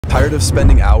Tired of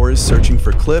spending hours searching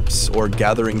for clips or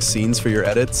gathering scenes for your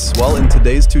edits? Well, in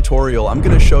today's tutorial, I'm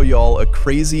going to show y'all a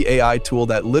crazy AI tool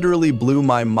that literally blew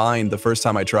my mind the first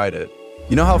time I tried it.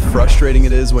 You know how frustrating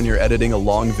it is when you're editing a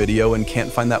long video and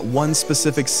can't find that one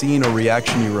specific scene or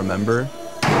reaction you remember?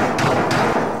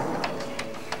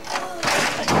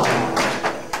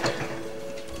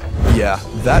 Yeah,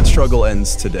 that struggle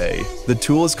ends today. The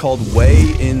tool is called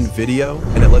Wayin Video,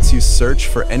 and it lets you search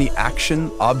for any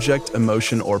action, object,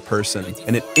 emotion, or person,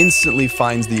 and it instantly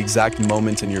finds the exact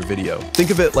moment in your video. Think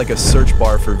of it like a search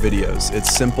bar for videos.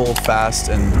 It's simple, fast,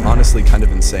 and honestly kind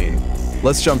of insane.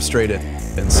 Let's jump straight in.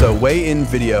 And so Wayin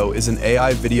Video is an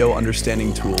AI video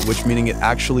understanding tool, which meaning it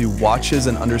actually watches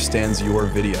and understands your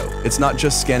video. It's not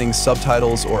just scanning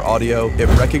subtitles or audio, it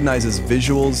recognizes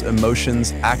visuals,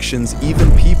 emotions, actions,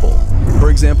 even people. For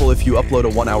example, if you upload a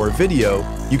 1-hour video,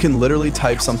 you can literally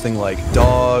type something like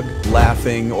dog,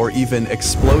 laughing, or even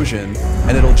explosion,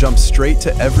 and it'll jump straight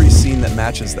to every scene that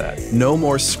matches that. No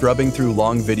more scrubbing through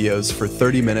long videos for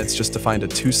 30 minutes just to find a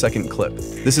 2-second clip.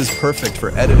 This is perfect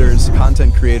for editors,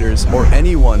 content creators, or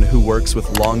anyone who works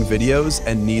with long videos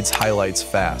and needs highlights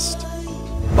fast.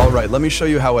 Alright, let me show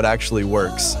you how it actually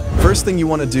works. First thing you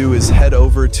want to do is head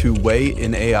over to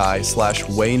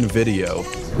wayinai/Wayin Video.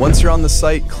 Once you're on the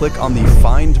site, click on the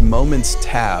Find Moments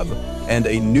tab, and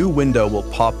a new window will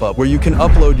pop up where you can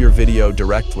upload your video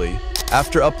directly.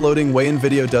 After uploading, Wayin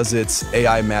Video does its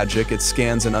AI magic. It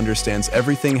scans and understands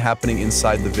everything happening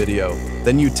inside the video.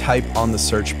 Then you type on the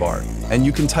search bar, and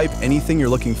you can type anything you're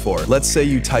looking for. Let's say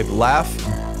you type laugh,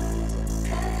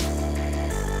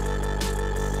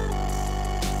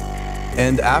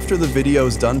 and after the video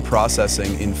is done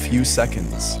processing in few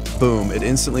seconds, boom, it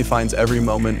instantly finds every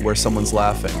moment where someone's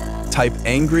laughing. Type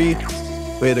angry,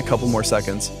 wait a couple more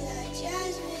seconds.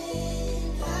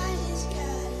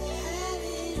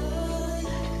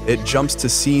 It jumps to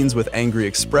scenes with angry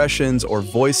expressions or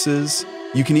voices.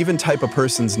 You can even type a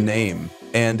person's name,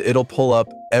 and it'll pull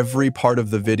up every part of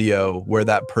the video where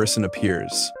that person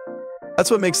appears.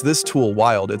 That's what makes this tool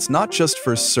wild. It's not just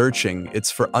for searching,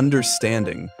 it's for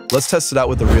understanding. Let's test it out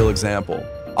with a real example.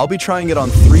 I'll be trying it on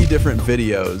 3 different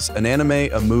videos: an anime,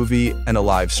 a movie, and a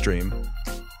live stream.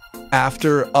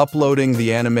 After uploading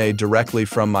the anime directly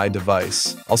from my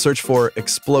device, I'll search for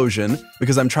explosion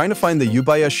because I'm trying to find the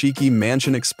Yubayashiki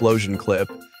mansion explosion clip.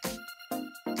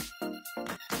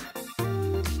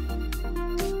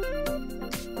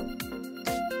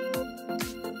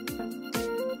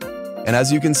 And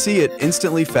as you can see, it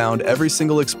instantly found every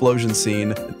single explosion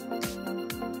scene.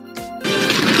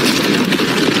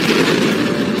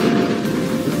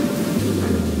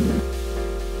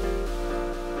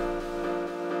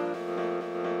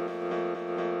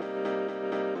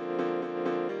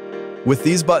 With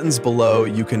these buttons below,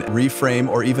 you can reframe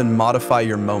or even modify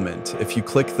your moment. If you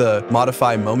click the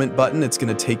Modify Moment button, it's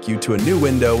going to take you to a new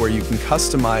window where you can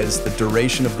customize the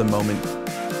duration of the moment.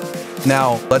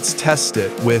 Now, let's test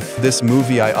it with this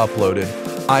movie I uploaded.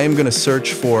 I am going to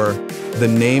search for the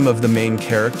name of the main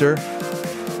character.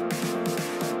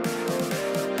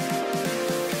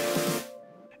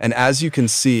 And as you can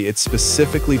see, it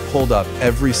specifically pulled up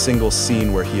every single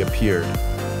scene where he appeared.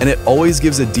 And it always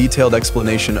gives a detailed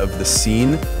explanation of the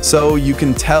scene, so you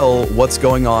can tell what's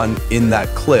going on in that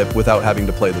clip without having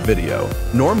to play the video.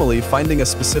 Normally, finding a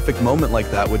specific moment like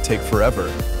that would take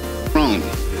forever. Wrong.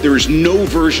 There is no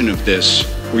version of this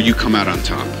where you come out on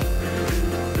top.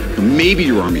 Maybe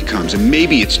your army comes, and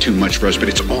maybe it's too much for us, but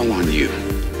it's all on you.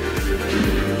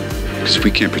 Because if we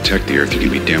can't protect the Earth, you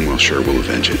can be damn well sure we'll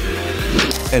avenge it.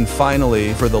 And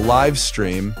finally, for the live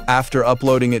stream, after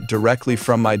uploading it directly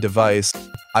from my device,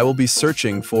 I will be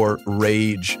searching for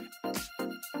rage.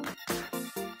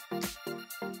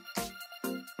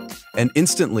 And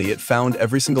instantly, it found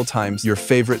every single time your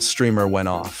favorite streamer went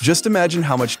off. Just imagine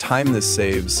how much time this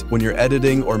saves when you're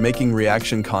editing or making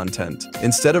reaction content.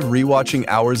 Instead of rewatching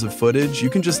hours of footage, you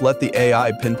can just let the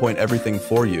AI pinpoint everything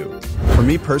for you. For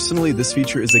me personally, this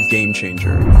feature is a game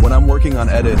changer. When I'm working on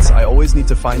edits, I always need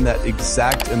to find that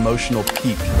exact emotional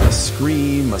peak. A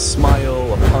scream, a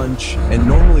smile, a punch, and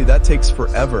normally that takes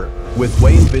forever. With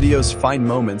Wayin Video's Find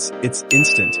Moments, it's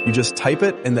instant. You just type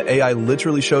it and the AI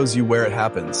literally shows you where it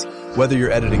happens. Whether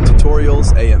you're editing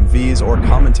tutorials, AMVs, or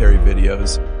commentary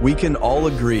videos, we can all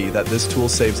agree that this tool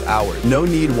saves hours. No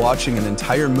need watching an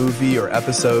entire movie or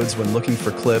episodes when looking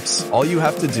for clips. All you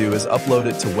have to do is upload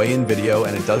it to Wayin Video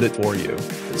and it does it for you.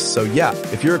 So yeah,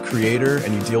 if you're a creator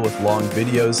and you deal with long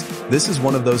videos, this is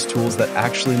one of those tools that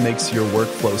actually makes your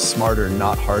workflow smarter,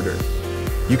 not harder.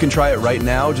 You can try it right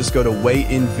now. Just go to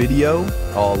Wayin Video.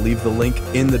 I'll leave the link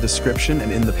in the description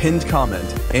and in the pinned comment.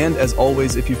 And as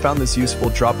always, if you found this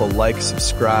useful, drop a like,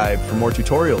 subscribe for more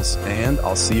tutorials, and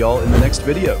I'll see y'all in the next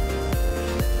video.